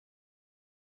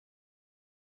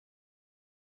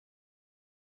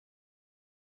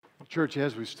Church,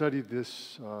 as we studied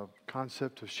this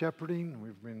concept of shepherding,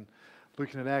 we've been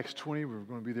looking at Acts 20. We're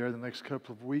going to be there the next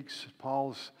couple of weeks.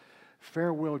 Paul's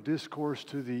farewell discourse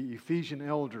to the Ephesian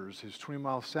elders. He's 20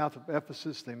 miles south of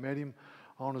Ephesus. They met him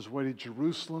on his way to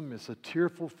Jerusalem. It's a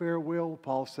tearful farewell.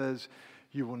 Paul says,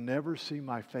 "You will never see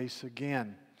my face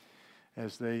again,"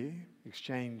 as they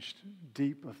exchanged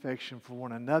deep affection for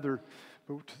one another.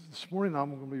 But this morning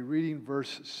I'm going to be reading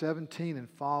verse 17 and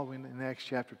following in Acts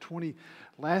chapter 20.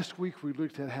 Last week we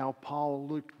looked at how Paul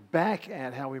looked back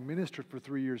at how he ministered for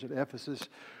 3 years at Ephesus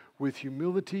with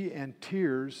humility and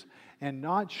tears and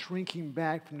not shrinking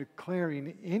back from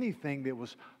declaring anything that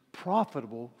was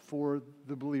profitable for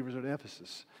the believers at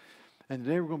Ephesus. And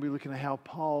today we're going to be looking at how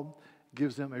Paul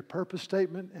gives them a purpose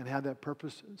statement and how that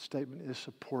purpose statement is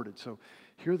supported. So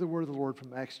hear the word of the Lord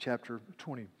from Acts chapter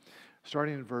 20,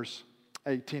 starting in verse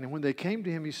 18. "And when they came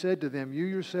to him, he said to them, 'You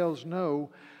yourselves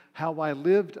know how I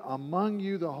lived among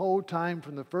you the whole time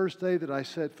from the first day that I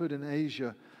set foot in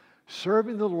Asia,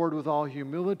 serving the Lord with all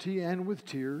humility and with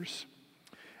tears,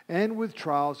 and with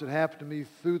trials that happened to me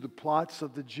through the plots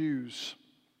of the Jews.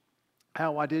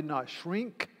 How I did not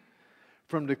shrink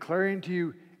from declaring to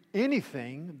you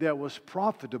anything that was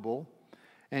profitable,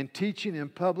 and teaching in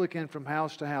public and from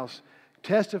house to house,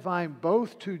 testifying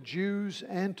both to Jews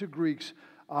and to Greeks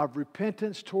of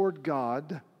repentance toward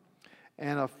God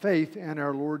and of faith in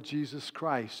our Lord Jesus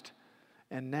Christ.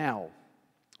 And now,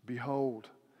 behold,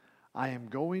 I am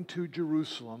going to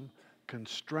Jerusalem,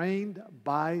 constrained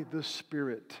by the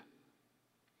Spirit,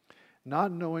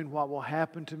 not knowing what will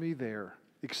happen to me there,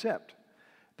 except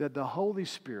that the Holy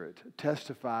Spirit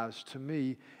testifies to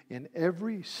me in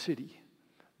every city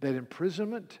that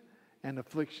imprisonment and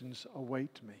afflictions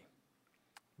await me.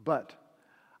 But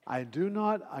I do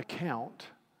not account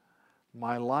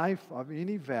my life of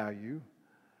any value,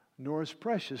 nor as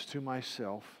precious to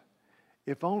myself,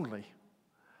 if only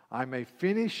I may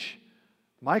finish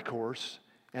my course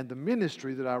and the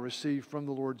ministry that I received from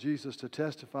the Lord Jesus to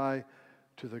testify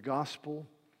to the gospel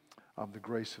of the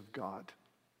grace of God.'"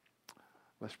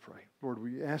 Let's pray. Lord,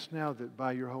 we ask now that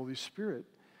by your Holy Spirit,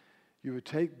 you would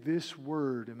take this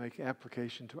word and make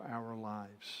application to our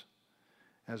lives.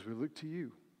 As we look to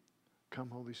you, come,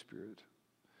 Holy Spirit.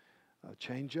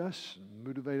 Change us,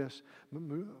 motivate us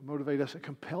and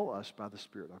compel us by the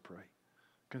Spirit, I pray.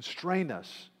 Constrain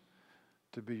us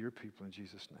to be your people in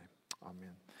Jesus' name.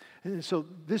 Amen. And so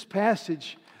this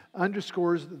passage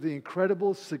underscores the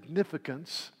incredible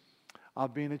significance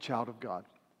of being a child of God.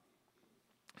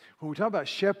 When we talk about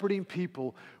shepherding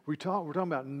people, we're talking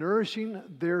about nourishing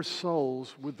their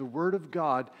souls with the Word of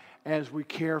God as we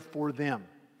care for them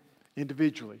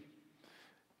individually.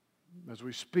 As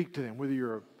we speak to them, whether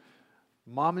you're a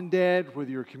mom and dad,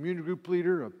 whether you're a community group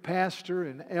leader, a pastor,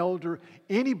 an elder,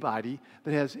 anybody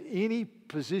that has any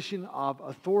position of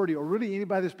authority, or really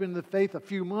anybody that's been in the faith a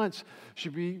few months,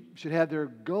 should have their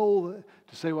goal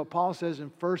to say what Paul says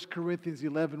in 1 Corinthians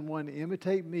 11:1,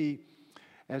 "Imitate me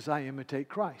as I imitate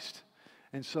Christ."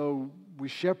 And so we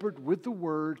shepherd with the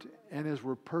Word and as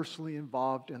we're personally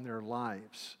involved in their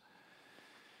lives.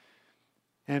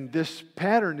 And this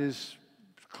pattern is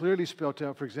clearly spelled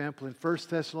out, for example, in 1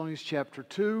 Thessalonians chapter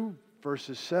 2,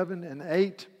 verses 7 and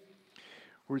 8,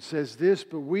 where it says this,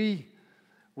 "But we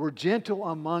were gentle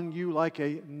among you like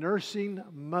a nursing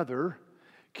mother,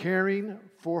 caring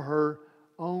for her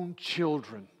own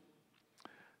children.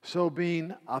 So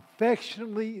being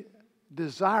affectionately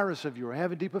desirous of you," or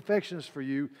having deep affections for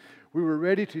you, "we were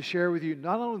ready to share with you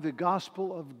not only the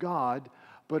gospel of God,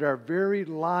 but our very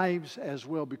lives as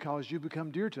well, because you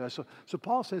become dear to us." So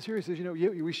Paul says here, he says,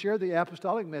 we share the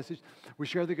apostolic message, we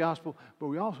share the gospel, but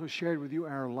we also shared with you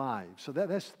our lives. So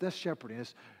that's shepherding.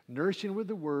 It's nourishing with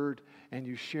the Word, and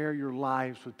you share your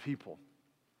lives with people.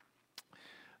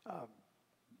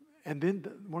 And then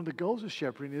one of the goals of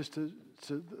shepherding is to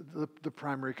the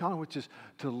primary calling, which is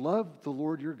to love the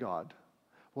Lord your God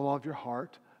with all of your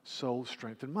heart, soul,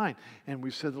 strength, and mind. And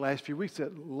we've said the last few weeks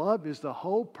that love is the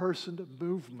whole person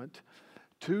movement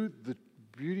to the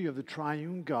beauty of the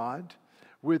triune God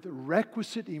with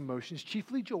requisite emotions,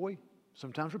 chiefly joy,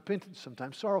 sometimes repentance,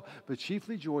 sometimes sorrow, but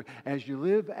chiefly joy as you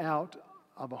live out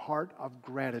of a heart of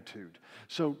gratitude.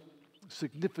 So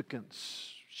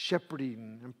significance,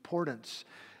 shepherding, importance.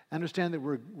 Understand that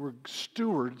we're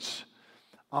stewards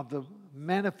of the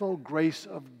manifold grace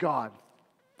of God.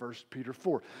 1 Peter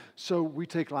 4. So we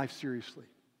take life seriously.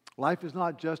 Life is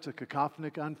not just a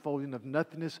cacophonic unfolding of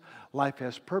nothingness. Life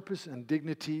has purpose and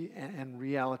dignity and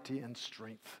reality and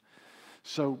strength.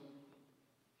 So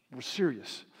we're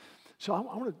serious. So I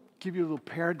want to give you a little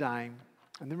paradigm,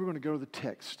 and then we're going to go to the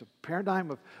text. A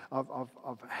paradigm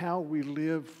of how we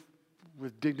live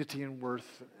with dignity and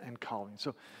worth and calling.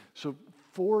 So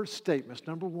 4 statements.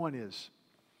 Number 1 is,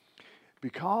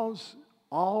 because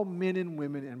all men and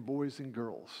women and boys and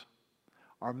girls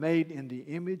are made in the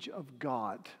image of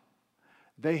God,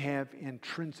 they have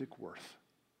intrinsic worth.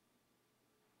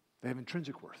 They have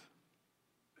intrinsic worth.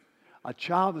 A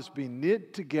child that's being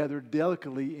knit together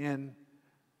delicately in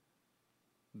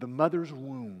the mother's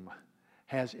womb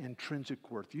has intrinsic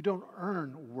worth. You don't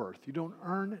earn worth. You don't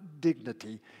earn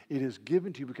dignity. It is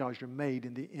given to you because you're made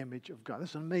in the image of God.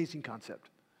 That's an amazing concept.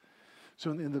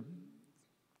 So in the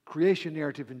creation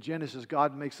narrative in Genesis,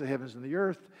 God makes the heavens and the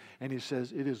earth, and he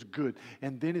says, it is good.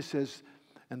 And then it says,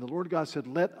 and the Lord God said,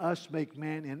 let us make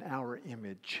man in our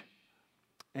image.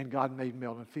 And God made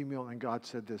male and female, and God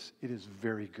said this, it is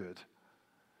very good.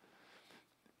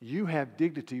 You have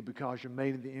dignity because you're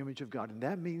made in the image of God. And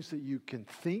that means that you can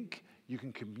think, you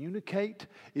can communicate.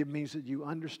 It means that you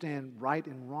understand right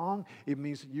and wrong. It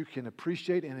means that you can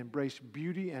appreciate and embrace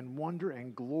beauty and wonder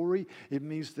and glory. It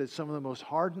means that some of the most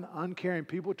hardened, uncaring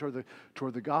people toward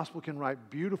the gospel can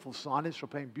write beautiful sonnets or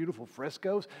paint beautiful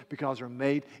frescoes because they're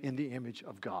made in the image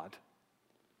of God.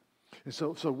 And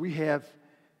so we have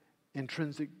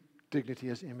intrinsic dignity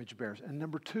as image bearers. And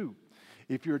number 2,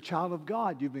 if you're a child of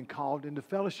God, you've been called into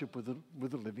fellowship with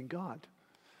the living God.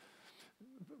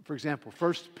 For example,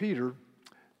 1 Peter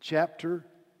chapter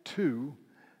 2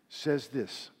 says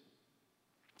this,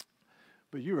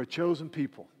 but you are a chosen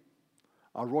people,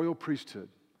 a royal priesthood,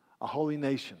 a holy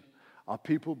nation, a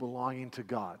people belonging to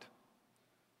God.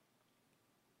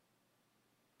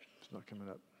 It's not coming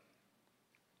up.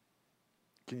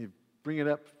 Can you bring it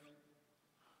up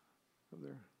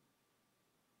there?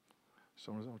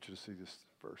 Someone, I want you to see this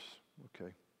verse.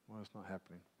 Okay, well, it's not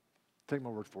happening. Take my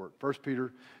word for it. 1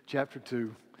 Peter chapter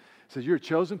 2 says, you're a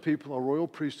chosen people, a royal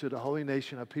priesthood, a holy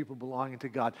nation, a people belonging to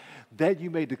God, that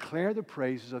you may declare the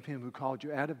praises of him who called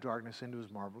you out of darkness into his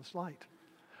marvelous light.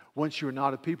 Once you were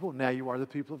not a people, now you are the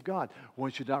people of God.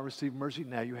 Once you did not receive mercy,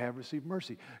 now you have received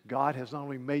mercy. God has not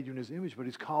only made you in his image, but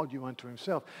he's called you unto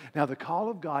himself. Now the call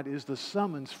of God is the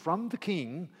summons from the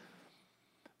King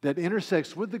that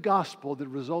intersects with the gospel that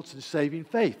results in saving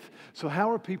faith. So how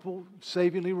are people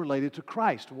savingly related to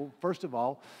Christ? Well, first of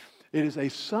all, it is a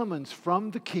summons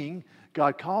from the King.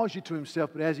 God calls you to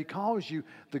himself, but as he calls you,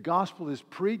 the gospel is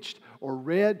preached or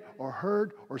read or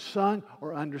heard or sung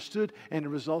or understood, and it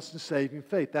results in saving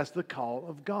faith. That's the call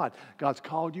of God. God's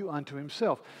called you unto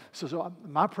himself. So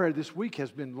my prayer this week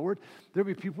has been, Lord, there'll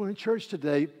be people in church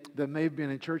today that may have been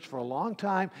in church for a long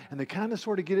time, and they kind of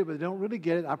sort of get it, but they don't really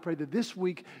get it. I pray that this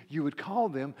week you would call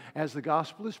them as the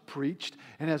gospel is preached,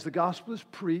 and as the gospel is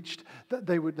preached, that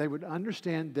they would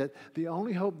understand that the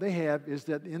only hope they have is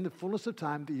that in the fullness of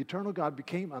time, the eternal God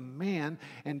became a man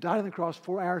and died on the cross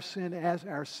for our sin as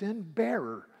our sin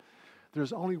bearer.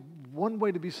 There's only one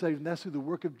way to be saved, and that's through the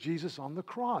work of Jesus on the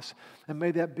cross. And may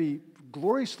that be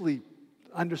gloriously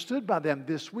understood by them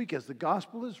this week as the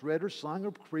gospel is read or sung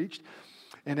or preached,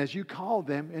 and as you call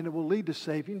them, and it will lead to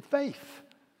saving faith.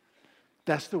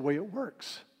 That's the way it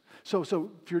works. So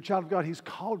if you're a child of God, he's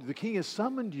called you. The King has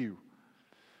summoned you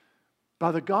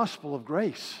by the gospel of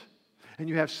grace, and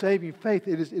you have saving faith.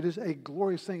 It is a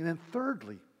glorious thing. And then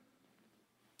thirdly,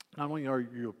 not only are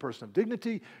you a person of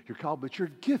dignity, you're called, but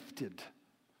you're gifted.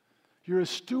 You're a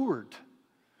steward.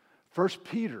 1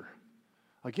 Peter,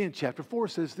 again, chapter 4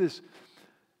 says this,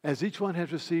 as each one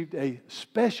has received a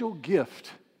special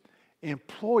gift,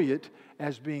 employ it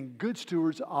as being good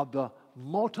stewards of the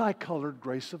multicolored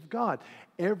grace of God.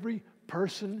 Every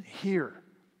person here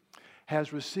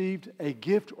has received a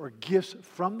gift or gifts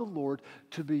from the Lord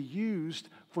to be used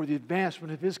for the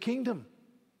advancement of his kingdom.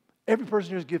 Every person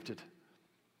here is gifted.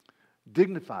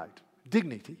 Dignified,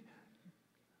 dignity,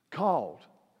 called,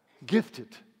 gifted.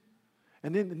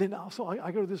 And then also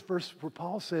I go to this verse where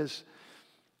Paul says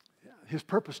his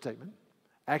purpose statement.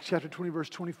 Acts chapter 20, verse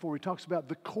 24, he talks about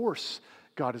the course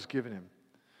God has given him.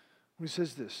 He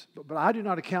says this, but I do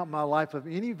not account my life of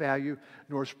any value,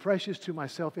 nor as precious to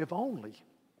myself, if only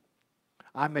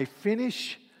I may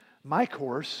finish my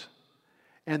course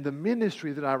and the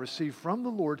ministry that I received from the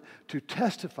Lord to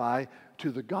testify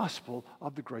to the gospel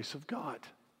of the grace of God.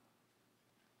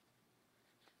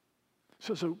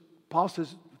 So Paul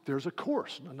says there's a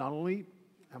course. Not only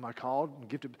am I called and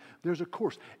gifted, there's a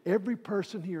course. Every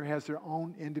person here has their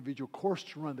own individual course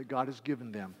to run that God has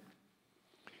given them.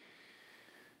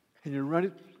 And you run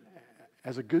it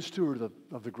as a good steward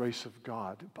of the grace of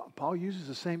God. Paul uses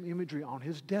the same imagery on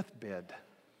his deathbed.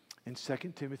 In 2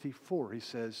 Timothy 4, he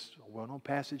says, a well-known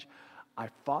passage, I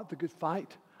fought the good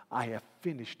fight. I have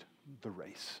finished the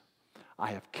race.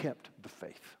 I have kept the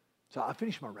faith. So I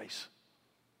finished my race.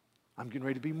 I'm getting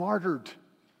ready to be martyred.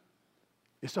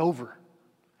 It's over.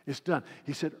 It's done.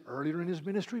 He said earlier in his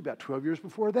ministry, about 12 years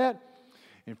before that,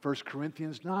 in 1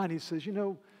 Corinthians 9, he says,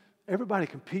 everybody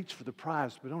competes for the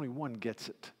prize, but only one gets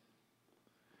it.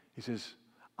 He says,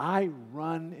 I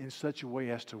run in such a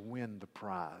way as to win the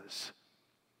prize.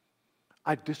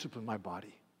 I discipline my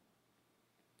body.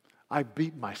 I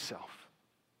beat myself.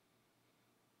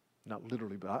 Not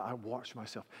literally, but I watch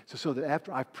myself. So that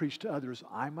after I've preached to others,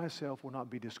 I myself will not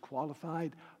be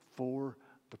disqualified for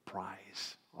the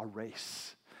prize, a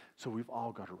race. So we've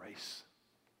all got a race.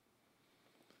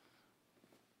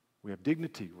 We have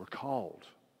dignity. We're called.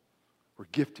 We're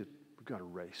gifted. We've got a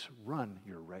race. Run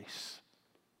your race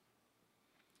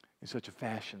in such a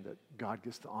fashion that God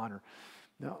gets the honor.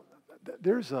 Now,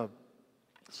 there's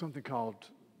something called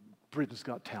Britain's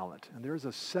Got Talent, and there's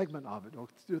a segment of it, or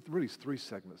really it's 3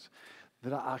 segments,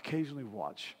 that I occasionally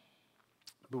watch.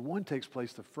 The one takes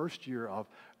place the first year of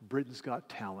Britain's Got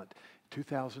Talent,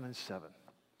 2007.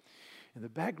 And the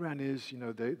background is,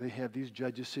 they have these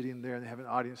judges sitting there and they have an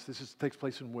audience. This takes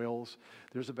place in Wales.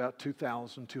 There's about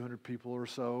 2,200 people or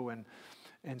so.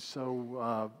 And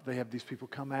so they have these people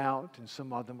come out, and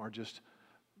some of them are just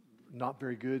not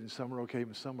very good, and some are okay,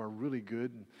 and some are really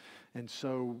good. And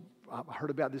so I heard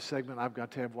about this segment.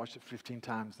 I've watched it 15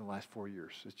 times in the last 4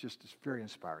 years. It's very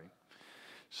inspiring.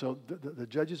 So the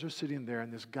judges are sitting there,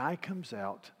 and this guy comes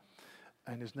out,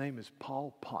 and his name is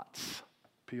Paul Potts,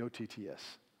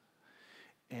 Potts.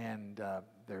 And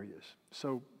there he is.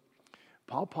 So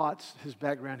Paul Potts, his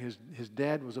background, his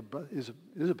dad is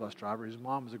a bus driver. His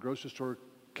mom was a grocery store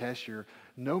cashier.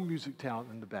 No music talent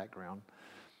in the background.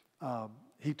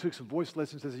 He took some voice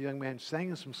lessons as a young man, sang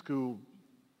in some school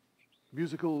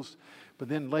musicals, but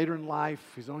then later in life,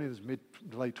 he's only in his mid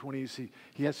to late 20s,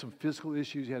 he had some physical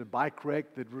issues. He had a bike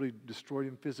wreck that really destroyed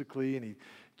him physically, and he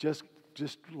just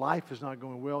life is not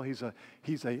going well.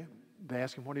 They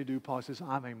ask him, what do you do? Paul says,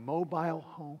 I'm a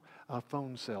mobile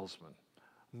phone salesman.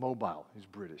 Mobile, he's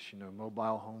British,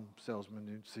 mobile home salesman.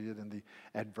 You see it in the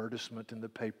advertisement in the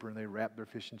paper, and they wrap their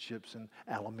fish and chips in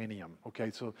aluminium.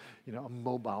 Okay, so, a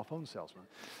mobile phone salesman.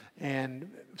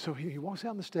 And so he walks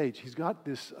out on the stage. He's got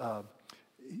this,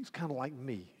 he's kind of like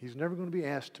me. He's never going to be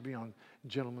asked to be on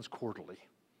Gentleman's Quarterly.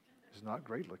 He's not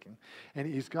great looking. And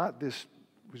he's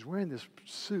wearing this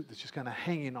suit that's just kind of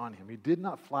hanging on him. He did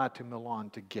not fly to Milan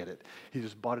to get it. He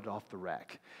just bought it off the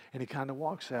rack. And he kind of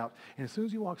walks out. And as soon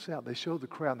as he walks out, they show the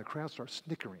crowd, and the crowd starts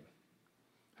snickering.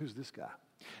 Who's this guy?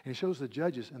 And he shows the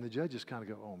judges, and the judges kind of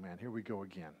go, oh, man, here we go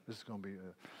again. This is going to be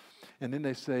And then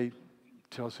they say,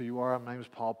 tell us who you are. My name is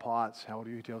Paul Potts. How old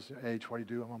are you? He tells us your age. What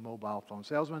do you do? I'm a mobile phone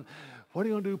salesman. What are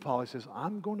you going to do, Paul? He says,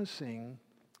 I'm going to sing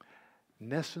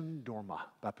Nessun Dorma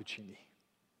by Puccini.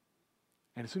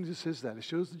 And as soon as it says that, it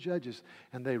shows the judges,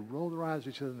 and they roll their eyes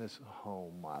at each other and they say,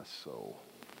 oh, my soul.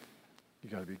 You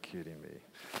got to be kidding me.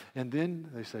 And then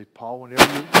they say, Paul,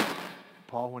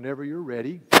 whenever you're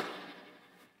ready.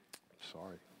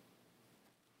 Sorry.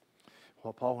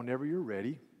 Well, Paul, whenever you're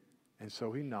ready. And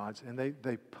so he nods, and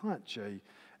they punch a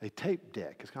tape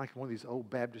deck. It's kind of like one of these old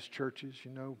Baptist churches,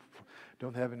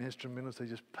 don't have an instrumentalist. They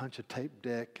just punch a tape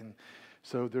deck, and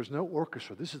so there's no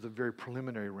orchestra. This is the very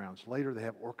preliminary rounds. Later, they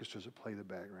have orchestras that play the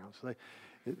background. So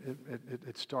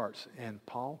it starts. And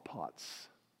Paul Potts,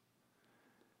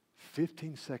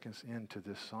 15 seconds into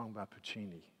this song by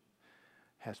Puccini,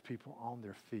 has people on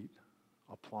their feet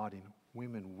applauding,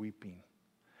 women weeping.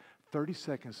 30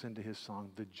 seconds into his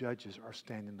song, the judges are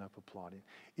standing up applauding.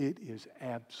 It is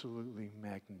absolutely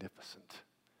magnificent.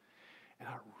 And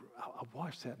I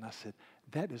watched that and I said,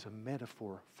 that is a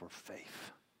metaphor for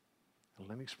faith.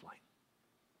 Let me explain.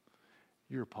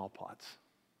 You're Paul Potts.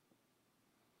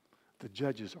 The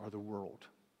judges are the world.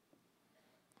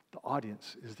 The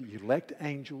audience is the elect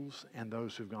angels and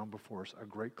those who've gone before us, a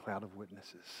great cloud of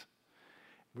witnesses.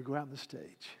 We go out on the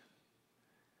stage,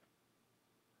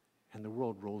 and the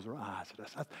world rolls their eyes at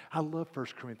us. I love 1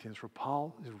 Corinthians, where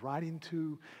Paul is writing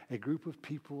to a group of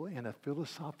people in a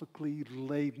philosophically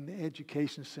laden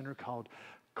education center called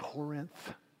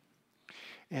Corinth.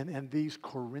 And these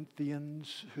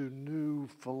Corinthians who knew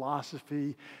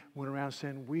philosophy went around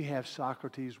saying, we have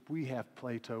Socrates, we have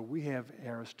Plato, we have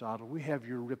Aristotle, we have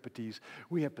Euripides,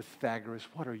 we have Pythagoras.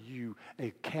 What are you,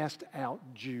 a cast-out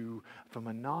Jew from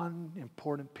a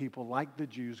non-important people like the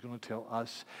Jews, going to tell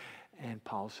us? And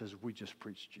Paul says, we just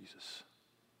preach Jesus.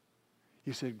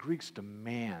 He said, Greeks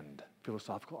demand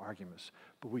philosophical arguments,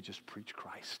 but we just preach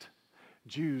Christ.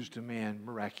 Jews demand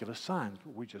miraculous signs,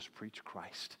 but we just preach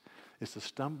Christ. It's a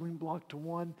stumbling block to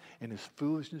one and it's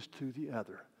foolishness to the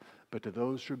other. But to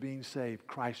those who are being saved,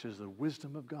 Christ is the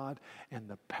wisdom of God and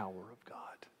the power of God.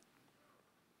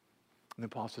 And then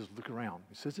Paul says, look around.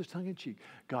 He says this tongue in cheek.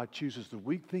 God chooses the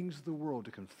weak things of the world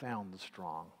to confound the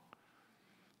strong,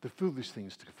 the foolish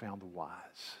things to confound the wise,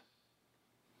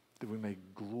 that we may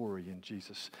glory in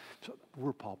Jesus. So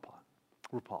we're Paul.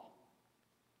 We're Paul.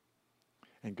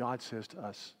 And God says to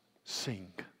us,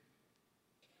 sing.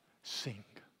 Sing.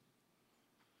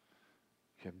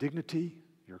 You have dignity,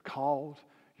 you're called,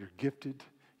 you're gifted,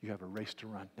 you have a race to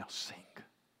run. Now sing.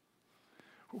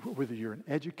 Whether you're an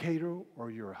educator or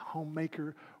you're a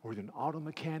homemaker or you're an auto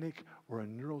mechanic or a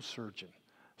neurosurgeon,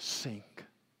 sing.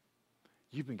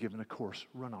 You've been given a course,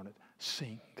 run on it,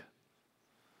 sing.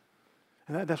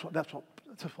 And that's what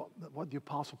the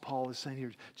Apostle Paul is saying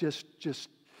here. Just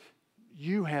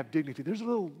you have dignity. There's a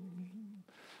little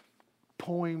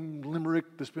poem,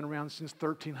 limerick that's been around since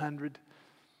 1300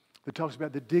 that talks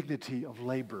about the dignity of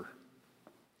labor.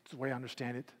 That's the way I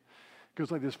understand it. It goes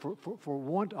like this: for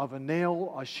want of a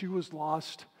nail, a shoe was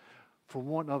lost. For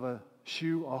want of a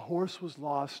shoe, a horse was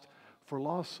lost. For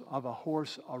loss of a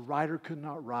horse, a rider could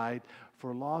not ride.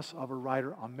 For loss of a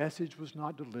rider, a message was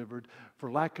not delivered.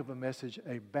 For lack of a message,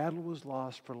 a battle was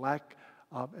lost. For lack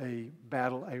of a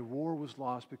battle, a war was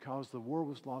lost. Because the war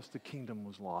was lost, the kingdom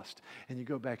was lost. And you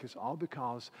go back, it's all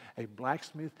because a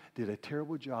blacksmith did a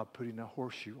terrible job putting a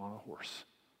horseshoe on a horse.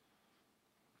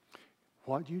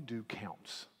 What you do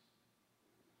counts.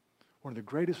 One of the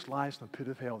greatest lies in the pit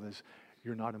of hell is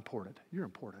you're not important. You're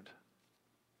important.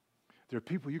 There are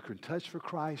people you can touch for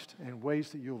Christ in ways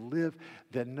that you'll live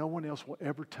that no one else will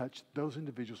ever touch those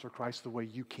individuals for Christ the way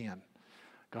you can.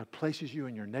 God places you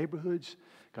in your neighborhoods.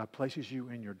 God places you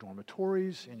in your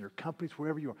dormitories, in your companies,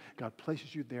 wherever you are. God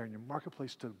places you there in your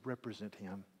marketplace to represent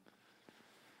Him.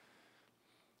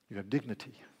 You have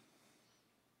dignity.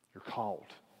 You're called.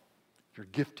 You're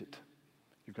gifted.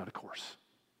 You've got a course.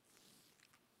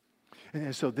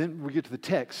 And so then we get to the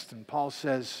text, and Paul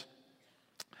says,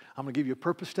 I'm going to give you a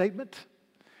purpose statement.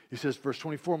 He says, verse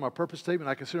 24, my purpose statement,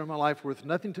 I consider my life worth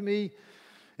nothing to me,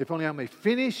 if only I may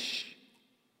finish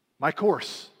my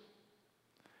course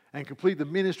and complete the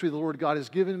ministry the Lord God has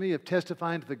given me of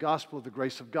testifying to the gospel of the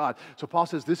grace of God. So Paul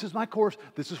says, this is my course,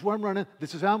 this is where I'm running,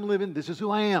 this is how I'm living, this is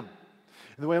who I am.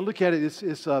 And the way I look at it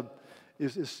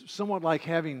is somewhat like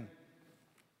having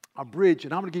a bridge,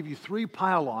 and I'm going to give you 3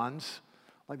 pylons,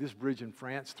 like this bridge in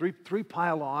France, three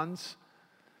pylons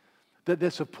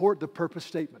that support the purpose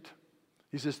statement.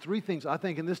 He says 3 things, I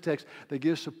think, in this text that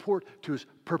give support to his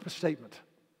purpose statement.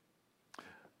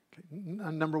 Okay.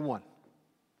 Number 1,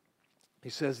 he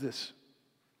says this: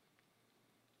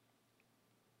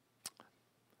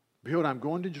 behold, I'm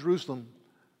going to Jerusalem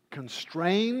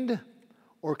constrained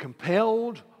or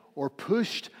compelled or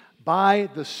pushed by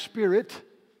the Spirit.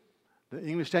 The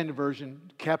English Standard Version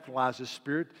capitalizes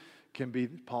Spirit. Can be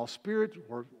Paul's Spirit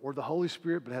or the Holy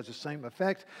Spirit, but it has the same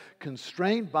effect.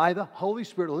 Constrained by the Holy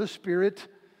Spirit or the Spirit,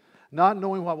 not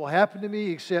knowing what will happen to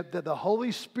me except that the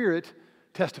Holy Spirit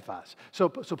testifies. So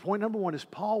point number 1 is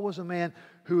Paul was a man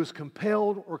who was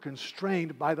compelled or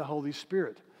constrained by the Holy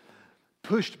Spirit.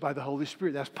 Pushed by the Holy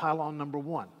Spirit. That's pylon number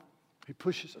 1. He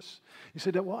pushes us. You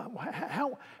said, well,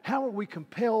 how are we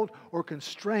compelled or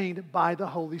constrained by the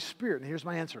Holy Spirit? And here's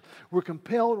my answer. We're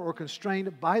compelled or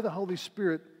constrained by the Holy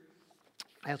Spirit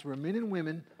as we're men and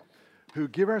women who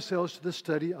give ourselves to the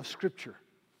study of Scripture.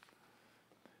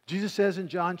 Jesus says in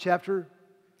John chapter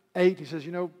 8, He says,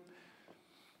 He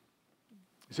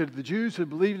said to the Jews who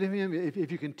believed in Him,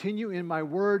 if you continue in my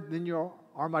word, then you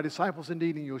are my disciples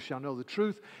indeed, and you shall know the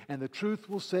truth, and the truth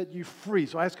will set you free.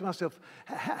 So I ask myself,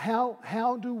 how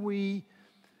are we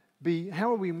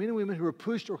men and women who are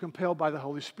pushed or compelled by the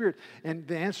Holy Spirit? And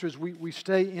the answer is we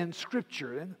stay in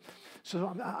Scripture. And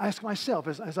so I ask myself,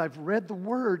 as I've read the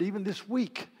Word, even this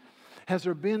week, has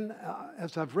there been,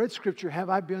 as I've read Scripture, have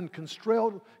I been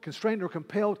constrained or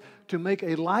compelled to make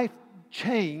a life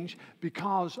change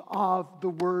because of the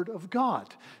Word of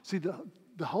God? See, the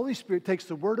Holy Spirit takes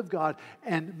the Word of God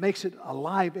and makes it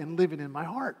alive and living in my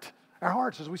heart, our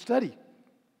hearts as we study.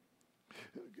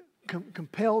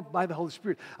 Compelled by the Holy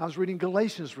Spirit. I was reading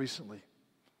Galatians recently.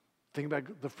 Thinking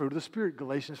about the fruit of the Spirit,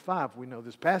 Galatians 5. We know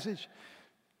this passage.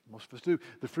 Most of us do.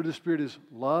 The fruit of the Spirit is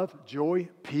love, joy,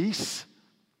 peace,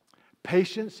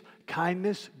 patience,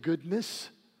 kindness, goodness,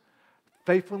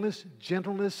 faithfulness,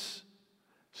 gentleness,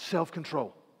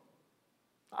 self-control.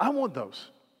 I want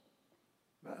those.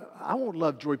 I want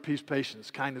love, joy, peace,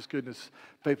 patience, kindness, goodness,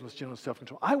 faithfulness, gentleness,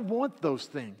 self-control. I want those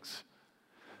things.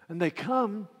 And they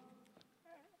come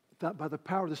by the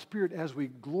power of the Spirit as we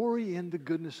glory in the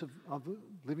goodness of the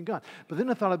living God. But then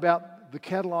I thought about the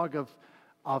catalog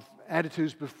of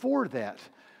attitudes before that,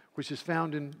 which is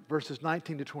found in verses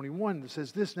 19 to 21, that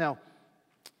says this: now,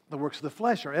 The works of the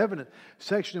flesh are evident: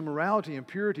 sexual immorality,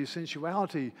 impurity,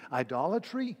 sensuality,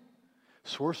 idolatry,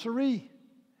 sorcery,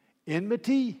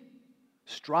 enmity,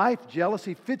 strife,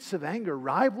 jealousy, fits of anger,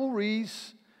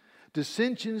 rivalries,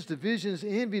 dissensions, divisions,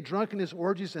 envy, drunkenness,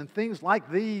 orgies, and things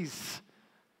like these.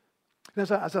 And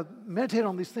as I meditated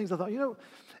on these things, I thought,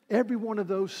 every one of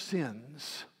those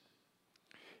sins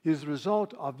is the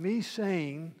result of me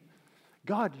saying,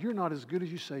 God, you're not as good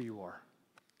as you say you are.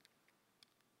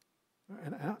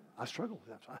 And I struggle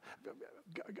with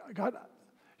that. God,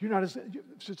 you're not as,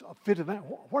 it's just a fit of anger.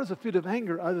 What is a fit of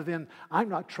anger other than I'm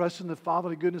not trusting the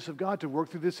fatherly goodness of God to work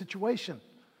through this situation?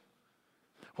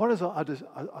 What is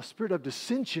a spirit of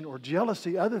dissension or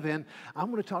jealousy other than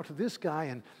I'm going to talk to this guy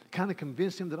and kind of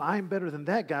convince him that I'm better than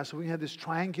that guy so we can have this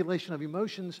triangulation of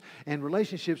emotions and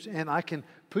relationships and I can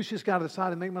push this guy to the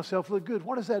side and make myself look good?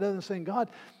 What is that other than saying, God,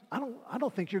 I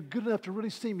don't think you're good enough to really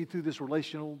see me through this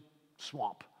relational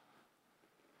swamp?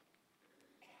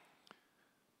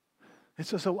 And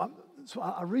so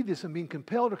I read this, and being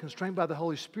compelled or constrained by the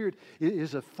Holy Spirit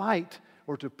is a fight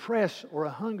or to press or a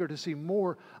hunger to see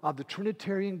more of the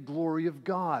Trinitarian glory of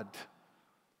God.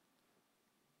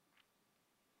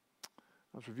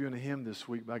 I was reviewing a hymn this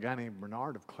week by a guy named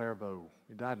Bernard of Clairvaux.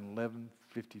 He died in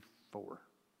 1154,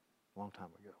 a long time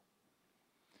ago.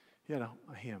 He had a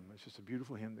hymn. It's just a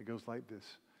beautiful hymn that goes like this.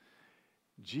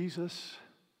 Jesus,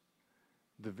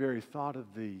 the very thought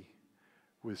of thee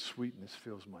with sweetness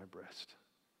fills my breast.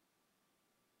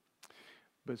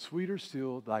 But sweeter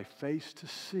still thy face to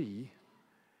see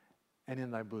and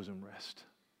in thy bosom rest.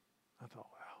 I thought,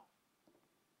 wow.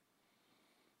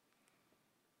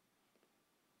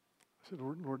 I said,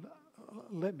 Lord,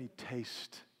 let me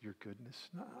taste your goodness.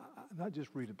 Not just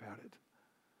read about it.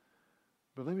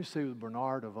 But let me say with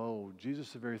Bernard of old,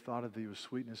 Jesus, the very thought of thee with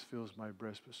sweetness fills my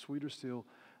breast, but sweeter still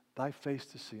thy face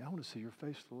to see. I want to see your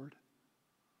face, Lord.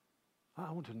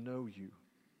 I want to know you.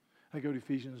 I go to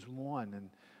Ephesians 1, and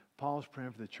Paul's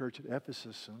praying for the church at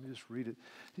Ephesus. And let me just read it.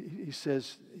 He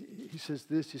says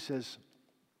this. He says,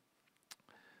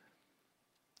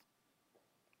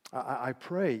 I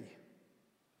pray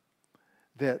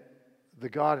that the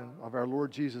God of our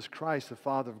Lord Jesus Christ, the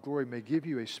Father of glory, may give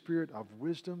you a spirit of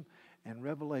wisdom and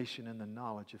revelation in the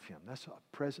knowledge of him. That's a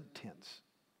present tense.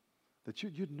 That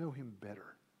you'd know him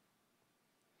better.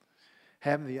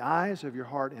 Having the eyes of your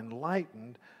heart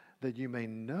enlightened, that you may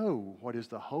know what is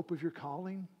the hope of your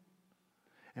calling,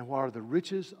 and what are the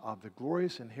riches of the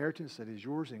glorious inheritance that is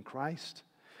yours in Christ,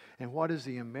 and what is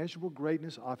the immeasurable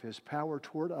greatness of his power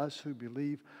toward us who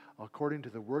believe, according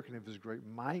to the working of his great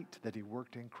might that he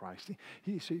worked in Christ.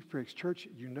 He says, church,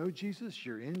 you know Jesus,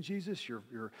 you're in Jesus, you're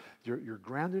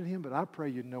grounded in him, but I pray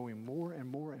you know him more and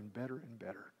more and better and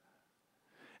better.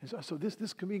 And so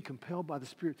this being compelled by the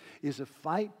Spirit is a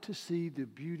fight to see the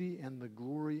beauty and the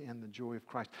glory and the joy of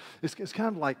Christ. It's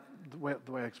kind of like the way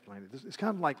I explain it. It's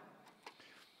kind of like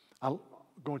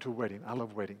going to a wedding. I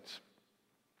love weddings.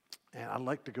 And I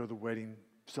like to go to the wedding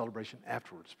celebration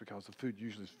afterwards because the food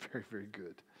usually is very, very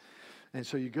good. And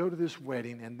so you go to this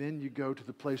wedding, and then you go to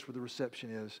the place where the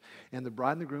reception is. And the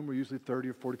bride and the groom are usually 30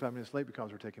 or 45 minutes late because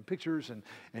they're taking pictures, and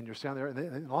you're standing there.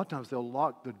 And a lot of times they'll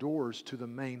lock the doors to the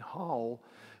main hall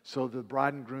so the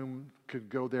bride and groom could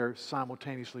go there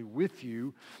simultaneously with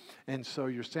you. And so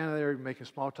you're standing there making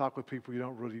small talk with people you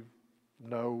don't really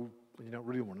know, you don't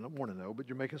really want to know, but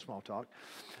you're making small talk.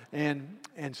 And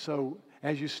so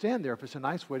as you stand there, if it's a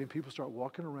nice wedding, people start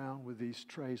walking around with these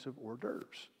trays of hors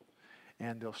d'oeuvres.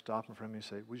 And they'll stop in front of me and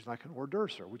say, would you like an hors d'oeuvre,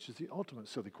 sir? Which is the ultimate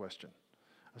silly question.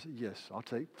 I said, yes, I'll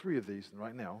take 3 of these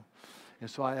right now. And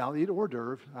so I'll eat hors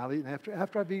d'oeuvre. I'll eat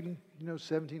after I've eaten,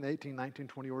 17, 18, 19,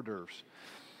 20 hors d'oeuvres.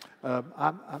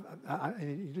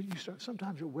 And you start,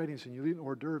 sometimes at weddings and you eat an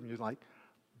hors d'oeuvre and you're like,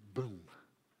 boom.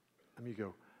 And you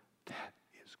go, that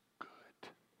is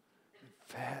good.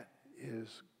 That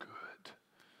is good.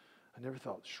 I never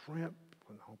thought shrimp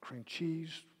on cream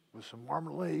cheese with some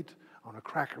marmalade on a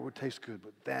cracker would taste good,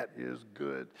 but that is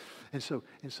good. And so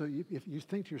if you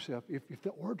think to yourself, if the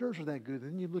hors d'oeuvres are that good,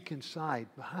 then you look inside,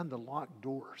 behind the locked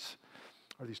doors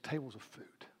are these tables of food.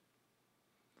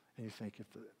 And you think,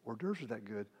 if the hors d'oeuvres are that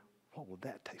good, what will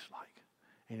that taste like?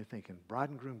 And you're thinking, bride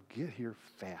and groom, get here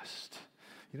fast.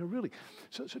 Really.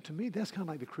 So to me, that's kind of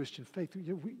like the Christian faith.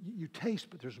 You taste,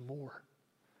 but there's more.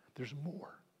 There's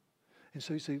more. And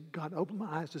so you say, God, open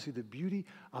my eyes to see the beauty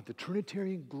of the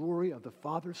Trinitarian glory of the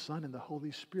Father, Son, and the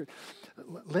Holy Spirit.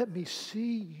 Let me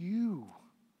see you.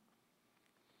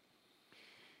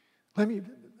 Let me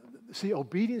see,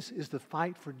 obedience is the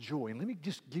fight for joy. And let me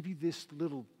just give you this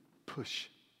little push.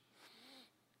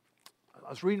 I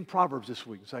was reading Proverbs this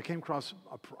week, so I came across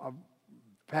a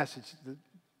passage that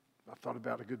I've thought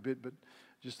about it a good bit, but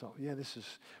just thought, yeah, this is,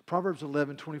 Proverbs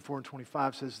 11, 24 and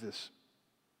 25 says this.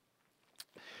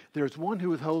 There is one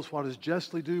who withholds what is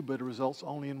justly due, but it results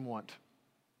only in want.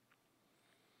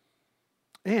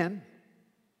 And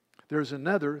there is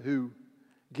another who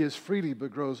gives freely,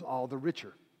 but grows all the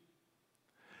richer.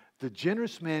 The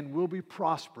generous man will be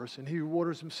prosperous, and he who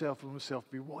waters himself will himself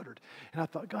be watered. And I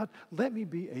thought, God, let me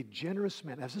be a generous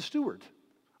man as a steward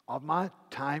of my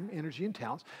time, energy, and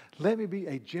talents. Let me be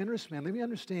a generous man. Let me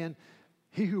understand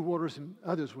he who waters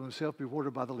others will himself be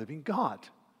watered by the living God.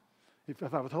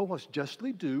 If I withhold what's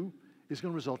justly due, it's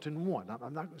going to result in want.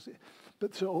 I'm not going to say,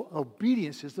 but so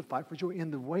obedience is the fight for joy in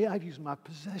the way I've used my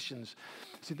possessions.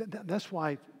 See, that's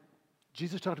why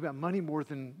Jesus talked about money more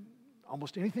than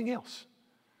almost anything else.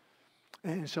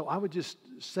 And so I would just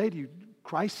say to you,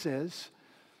 Christ says,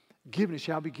 given it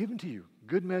shall be given to you.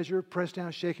 Good measure, pressed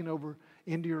down, shaken over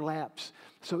into your laps.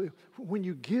 So when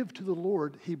you give to the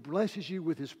Lord, He blesses you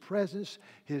with His presence,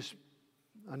 His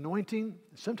anointing,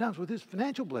 sometimes with His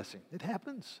financial blessing. It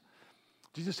happens.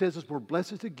 Jesus says it's more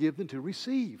blessed to give than to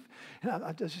receive. And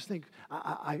I just think,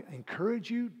 I encourage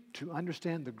you to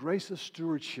understand the grace of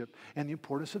stewardship and the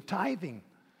importance of tithing.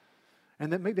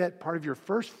 And then make that part of your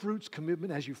first fruits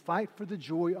commitment as you fight for the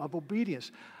joy of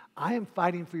obedience. I am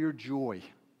fighting for your joy.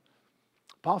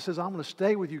 Paul says, I'm going to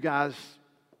stay with you guys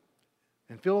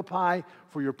in Philippi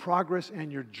for your progress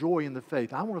and your joy in the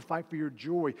faith. I want to fight for your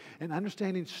joy and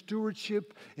understanding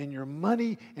stewardship in your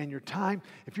money and your time.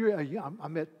 If you're, I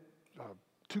met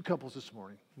two couples this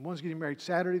morning. One's getting married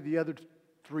Saturday, the other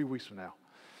 3 weeks from now.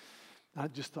 I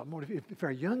just thought, if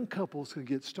our young couples can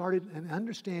get started and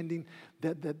understanding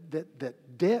that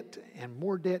debt and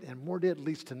more debt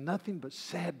leads to nothing but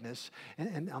sadness,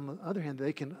 and on the other hand,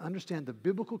 they can understand the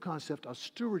biblical concept of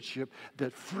stewardship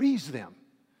that frees them.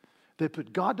 They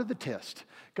put God to the test.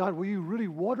 God, will you really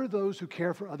water those who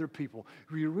care for other people?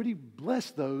 Will you really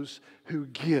bless those who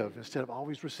give instead of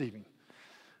always receiving?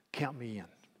 Count me in.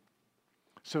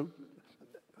 So,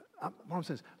 what I'm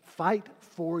saying is, fight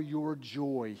for your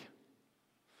joy.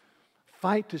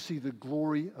 Fight to see the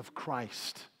glory of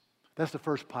Christ. That's the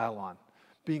first pylon,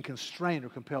 being constrained or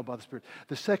compelled by the Spirit.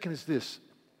 The second is this.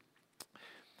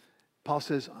 Paul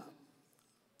says,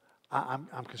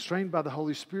 I'm constrained by the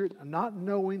Holy Spirit, not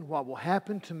knowing what will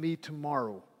happen to me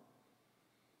tomorrow.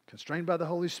 Constrained by the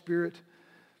Holy Spirit,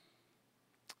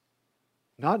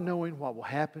 not knowing what will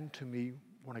happen to me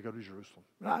when I go to Jerusalem.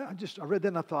 I read that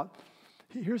and I thought,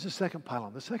 here's the second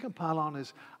pylon. The second pylon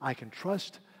is I can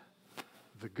trust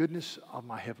the goodness of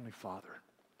my Heavenly Father.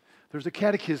 There's a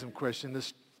catechism question,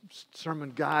 this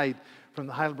sermon guide from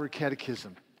the Heidelberg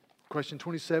Catechism. Question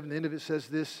 27, the end of it says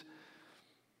this.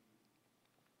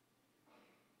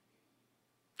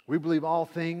 We believe all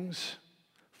things,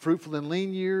 fruitful and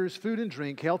lean years, food and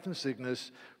drink, health and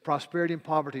sickness, prosperity and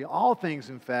poverty, all things,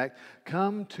 in fact,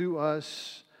 come to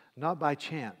us not by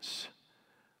chance,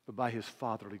 but by His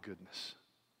fatherly goodness.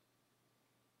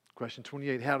 Question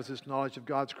 28, how does this knowledge of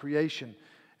God's creation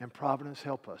and providence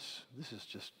help us? This is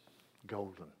just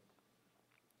golden.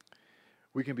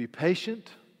 We can be patient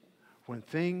when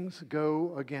things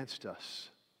go against us,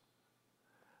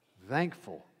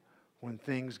 thankful when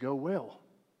things go well.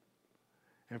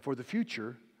 And for the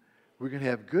future, we can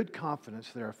have good confidence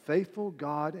that our faithful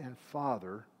God and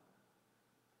Father,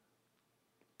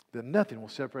 that nothing will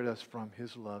separate us from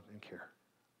His love and care.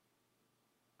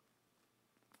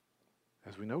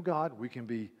 As we know God, we can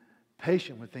be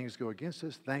patient when things go against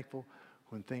us, thankful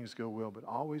when things go well, but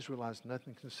always realize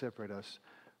nothing can separate us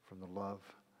from the love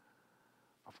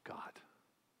of God.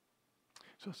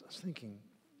 So I was thinking,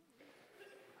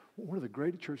 one of the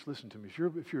greatest, church, listen to me, if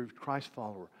you're a Christ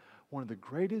follower, one of the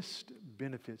greatest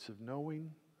benefits of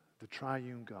knowing the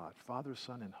triune God, Father,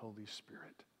 Son, and Holy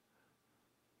Spirit,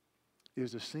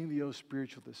 is to sing the old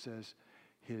spiritual that says,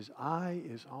 His eye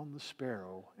is on the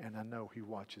sparrow, and I know He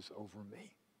watches over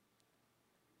me.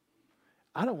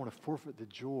 I don't want to forfeit the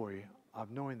joy of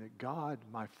knowing that God,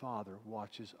 my Father,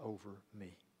 watches over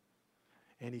me,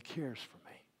 and He cares for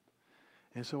me.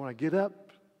 And so when I get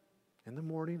up in the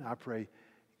morning, I pray,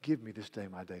 give me this day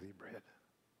my daily bread.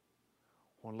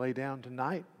 When I lay down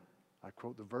tonight, I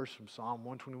quote the verse from Psalm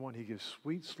 121, He gives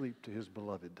sweet sleep to His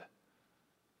beloved.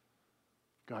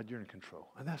 God, you're in control.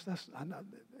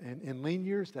 And in lean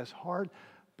years, that's hard,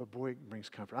 but boy, it brings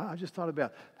comfort. I just thought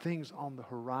about things on the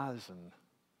horizon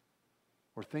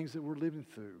or things that we're living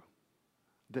through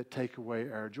that take away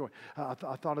our joy. I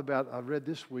thought about, I read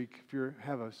this week,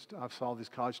 I saw these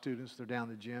college students, they're down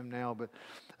in the gym now, but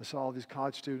I saw all these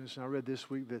college students, and I read this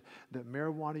week that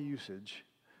marijuana usage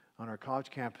on our college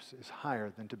campus is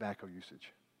higher than tobacco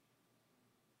usage.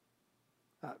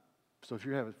 So if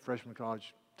you have a freshman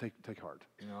college, take heart.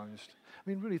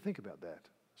 Really think about that.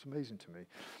 It's amazing to me.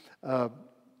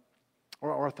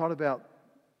 Or I thought about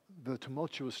the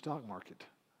tumultuous stock market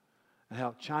and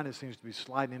how China seems to be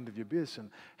sliding into the abyss, and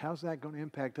how's that going to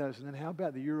impact us? And then how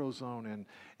about the Eurozone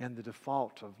and the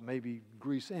default of maybe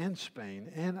Greece and Spain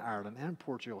and Ireland and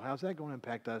Portugal? How's that going to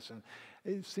impact us? And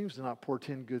it seems to not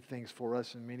portend good things for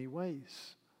us in many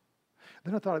ways.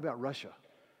 Then I thought about Russia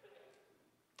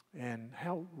and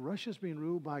how Russia's being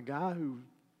ruled by a guy who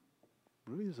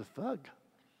really is a thug.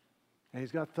 And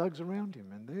he's got thugs around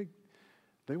him, and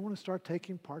they want to start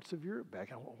taking parts of Europe back.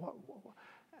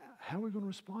 How are we going to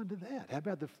respond to that? How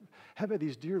about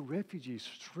these dear refugees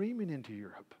streaming into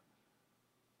Europe?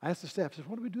 I asked the staff, I said,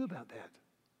 what do we do about that?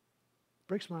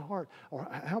 Breaks my heart. Or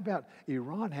how about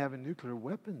Iran having nuclear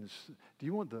weapons? Do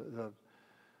you want the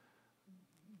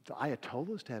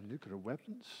Ayatollahs to have nuclear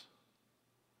weapons?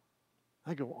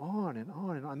 I go on and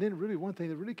on and on. And then really one thing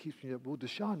that really keeps me up, will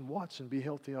Deshaun Watson be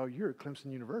healthy all year at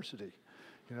Clemson University?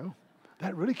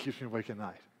 That really keeps me awake at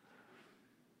night.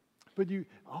 But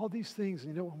all these things,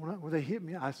 when they hit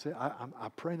me, I say, I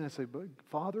pray and I say, but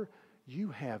Father, you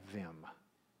have them.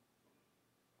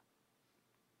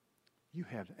 You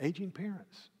have aging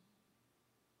parents.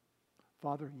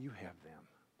 Father, you have them.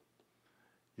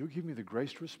 You'll give me the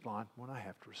grace to respond when I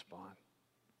have to respond.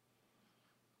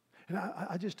 And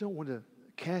I just don't want to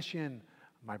cash in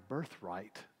my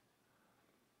birthright.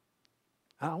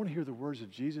 I want to hear the words of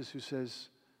Jesus who says,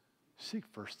 seek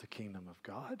first the kingdom of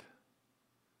God.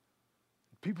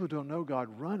 People who don't know God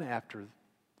run after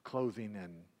clothing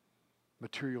and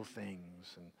material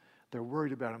things, and they're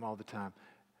worried about them all the time.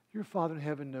 Your Father in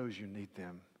heaven knows you need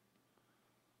them.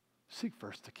 Seek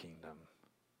first the kingdom.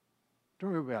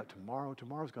 Don't worry about tomorrow.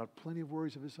 Tomorrow's got plenty of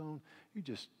worries of its own. You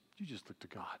just look to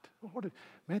God.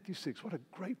 Matthew 6, what a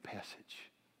great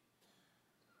passage.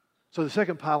 So the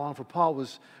second pile-on for Paul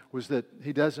was that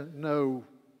he doesn't know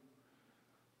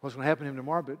what's going to happen to him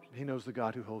tomorrow, but he knows the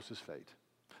God who holds his fate.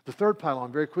 The third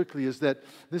pile-on, very quickly, is that,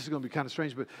 this is going to be kind of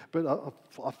strange, but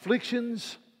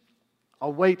afflictions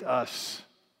await us.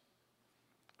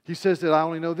 He says that I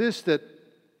only know this, that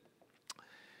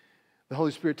the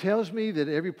Holy Spirit tells me that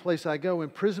every place I go,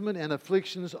 imprisonment and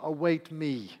afflictions await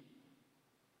me.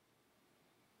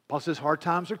 Paul says hard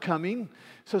times are coming.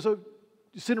 So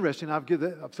it's interesting. I've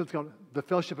something called the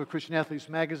Fellowship of Christian Athletes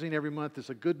magazine every month. It's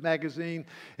a good magazine.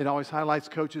 It always highlights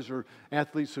coaches or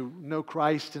athletes who know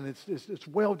Christ, and it's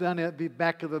well done. At the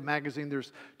back of the magazine,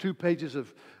 there's 2 pages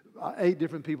of 8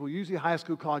 different people, usually high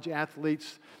school, college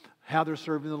athletes, how they're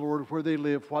serving the Lord, where they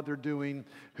live, what they're doing,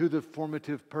 who the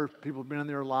formative people have been in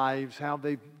their lives, how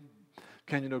they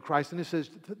came to know Christ. And it says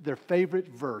their favorite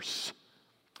verse,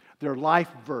 their life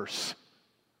verse.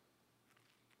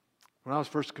 When I was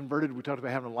first converted, we talked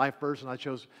about having a life verse, and I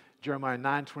chose Jeremiah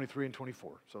 9, 23, and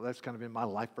 24. So that's kind of been my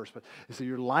life verse. But it's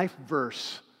your life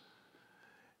verse,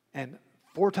 and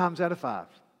 4 times out of 5,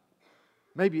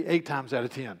 maybe 8 times out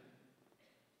of 10.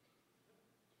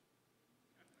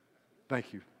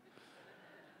 Thank you.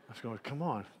 I was going, come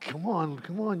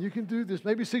on, you can do this.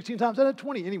 Maybe 16 times out of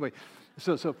 20. Anyway,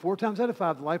 so 4 times out of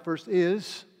 5, the life verse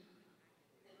is,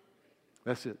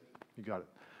 that's it. You got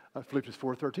it. Philippians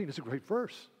 4:13. It's a great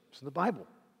verse. It's in the Bible.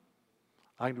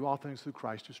 I can do all things through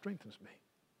Christ who strengthens me.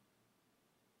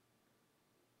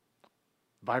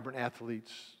 Vibrant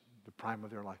athletes, the prime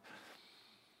of their life.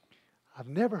 I've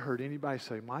never heard anybody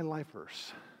say, my life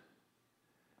verse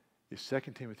is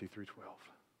 2 Timothy 3:12.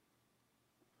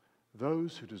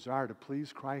 Those who desire to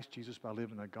please Christ Jesus by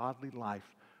living a godly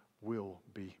life will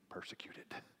be persecuted.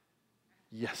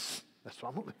 Yes, that's what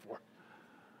I'm going to live for.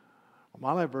 Well,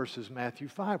 my life verse is Matthew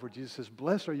 5, where Jesus says,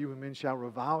 blessed are you when men shall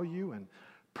revile you and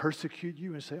persecute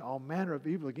you and say all manner of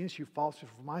evil against you falsely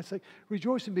for my sake.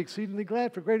 Rejoice and be exceedingly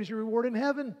glad, for great is your reward in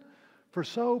heaven. For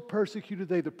so persecuted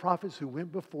they the prophets who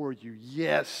went before you.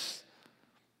 Yes.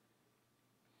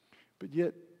 But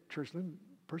yet, church,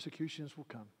 persecutions will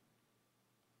come.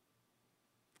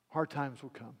 Hard times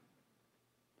will come.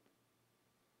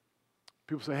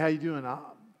 People say, how you doing? I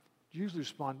usually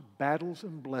respond, battles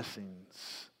and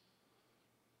blessings.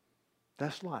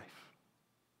 That's life.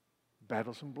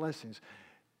 Battles and blessings.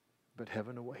 But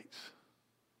heaven awaits.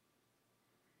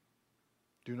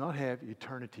 Do not have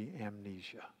eternity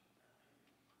amnesia.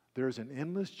 There is an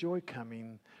endless joy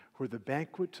coming where the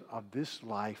banquet of this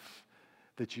life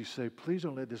that you say, please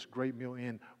don't let this great meal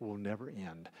end, will never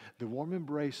end. The warm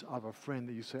embrace of a friend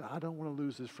that you say, I don't want to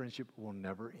lose this friendship, will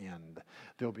never end.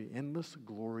 There'll be endless,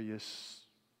 glorious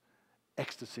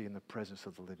ecstasy in the presence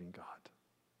of the living God.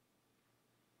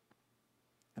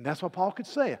 And that's what Paul could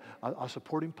say. A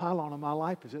supporting pylon of my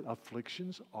life is that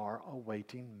afflictions are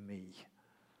awaiting me.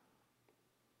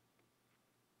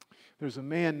 There's a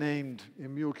man named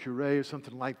Emile Coué or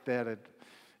something like that.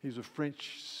 He's a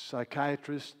French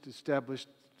psychiatrist established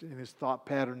in his thought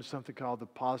pattern something called the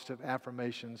Positive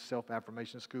Affirmation,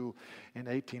 Self-Affirmation School in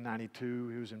 1892.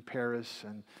 He was in Paris,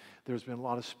 and there's been a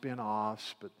lot of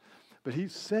spin-offs. But he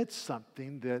said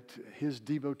something that his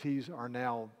devotees are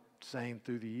now saying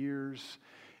through the years,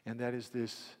 and that is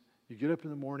this: you get up in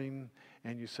the morning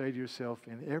and you say to yourself,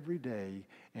 in every day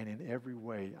and in every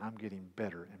way, I'm getting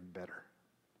better and better.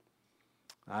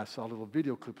 I saw a little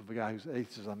video clip of a guy he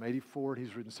says, I'm 84, and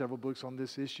he's written several books on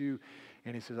this issue,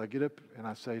 and he says, I get up and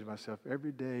I say to myself,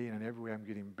 every day and in every way I'm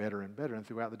getting better and better, and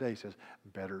throughout the day he says,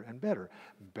 better and better,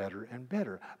 better and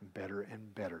better, better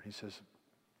and better. He says,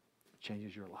 it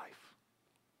changes your life.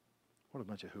 What a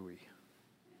bunch of hooey.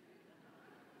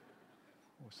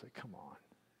 We'll say, come on.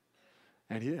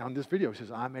 And on this video, he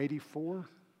says, I'm 84.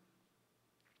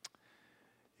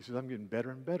 He says, I'm getting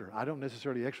better and better. I don't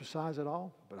necessarily exercise at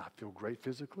all, but I feel great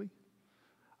physically.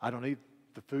 I don't eat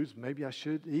the foods maybe I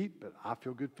should eat, but I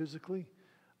feel good physically.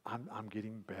 I'm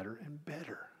getting better and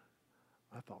better.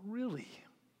 I thought, really?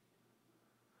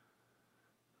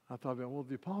 I thought about, well,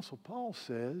 the Apostle Paul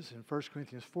says in 1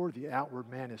 Corinthians 4, the outward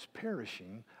man is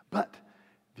perishing, but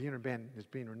the inner man is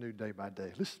being renewed day by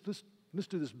day. Let's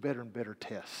do this better and better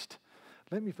test.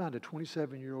 Let me find a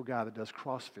 27-year-old guy that does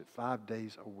CrossFit 5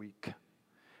 days a week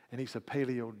and eats a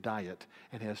paleo diet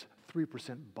and has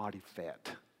 3% body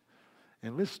fat.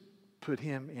 And let's put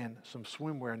him in some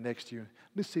swimwear next to you.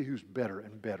 Let's see who's better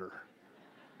and better.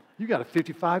 You got a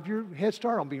 55-year head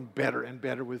start on being better and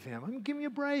better with him. I mean, give me a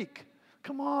break.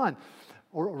 Come on.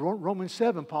 Or Romans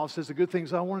 7, Paul says, the good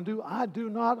things I want to do, I do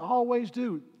not always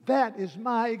do. That is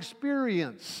my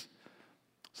experience.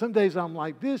 Some days I'm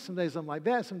like this, some days I'm like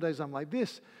that, some days I'm like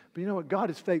this. But you know what? God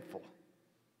is faithful.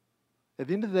 At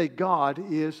the end of the day, God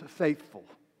is faithful.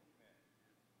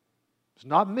 It's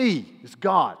not me, it's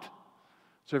God.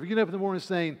 So if you get up in the morning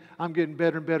saying, I'm getting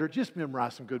better and better, just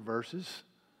memorize some good verses.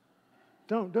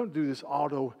 Don't do this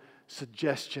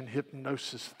auto-suggestion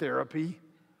hypnosis therapy.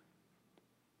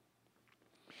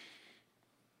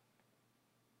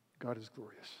 God is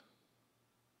glorious.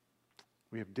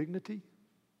 We have dignity.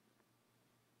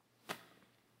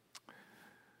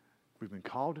 We've been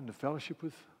called into fellowship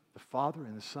with the Father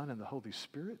and the Son and the Holy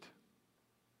Spirit.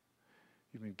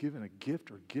 You've been given a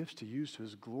gift or gifts to use to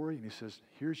His glory. And He says,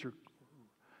 here's your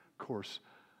course.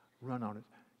 Run on it.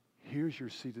 Here's your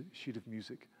sheet of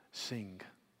music. Sing.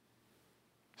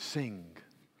 Sing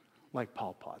like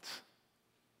Paul Potts.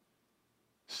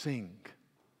 Sing.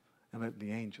 And let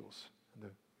the angels and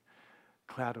the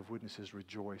cloud of witnesses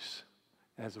rejoice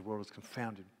as the world is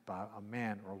confounded by a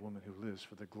man or a woman who lives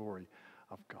for the glory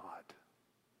of God.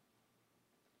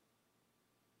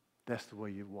 That's the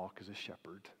way you walk as a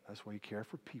shepherd. That's the way you care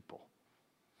for people.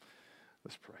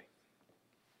 Let's pray.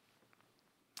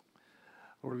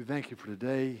 Lord, we thank you for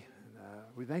today.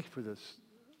 We thank you for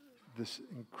this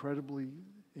incredibly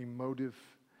emotive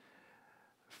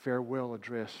farewell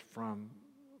address from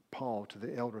Paul to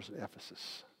the elders at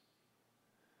Ephesus.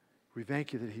 We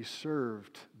thank you that he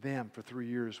served them for 3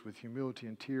 years with humility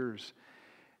and tears,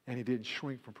 and he didn't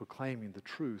shrink from proclaiming the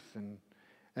truth. And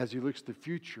as he looks to the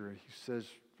future, he says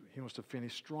he wants to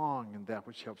finish strong, and that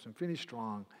which helps him finish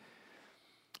strong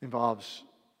involves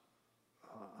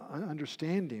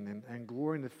understanding and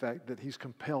glorying the fact that he's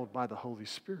compelled by the Holy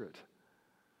Spirit.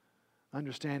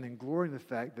 Understanding, glorying the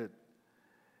fact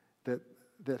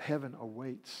that heaven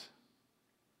awaits.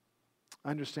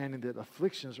 Understanding that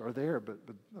afflictions are there, but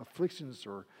afflictions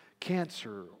or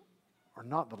cancer are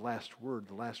not the last word.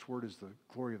 The last word is the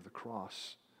glory of the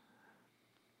cross.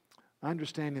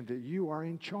 Understanding that you are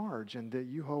in charge and that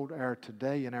you hold our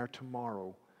today and our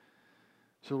tomorrow.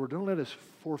 So Lord, don't let us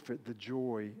forfeit the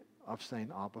joy of saying,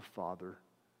 Abba, Father,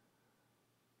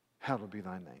 hallowed be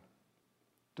thy name.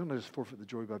 Don't let us forfeit the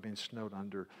joy by being snowed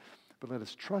under, but let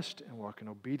us trust and walk in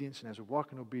obedience. And as we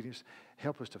walk in obedience,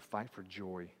 help us to fight for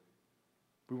joy.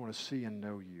 We want to see and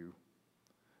know you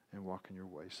and walk in your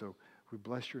way. So we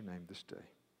bless your name this day.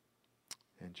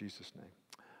 In Jesus' name.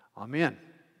 Amen.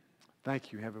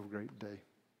 Thank you. Have a great day.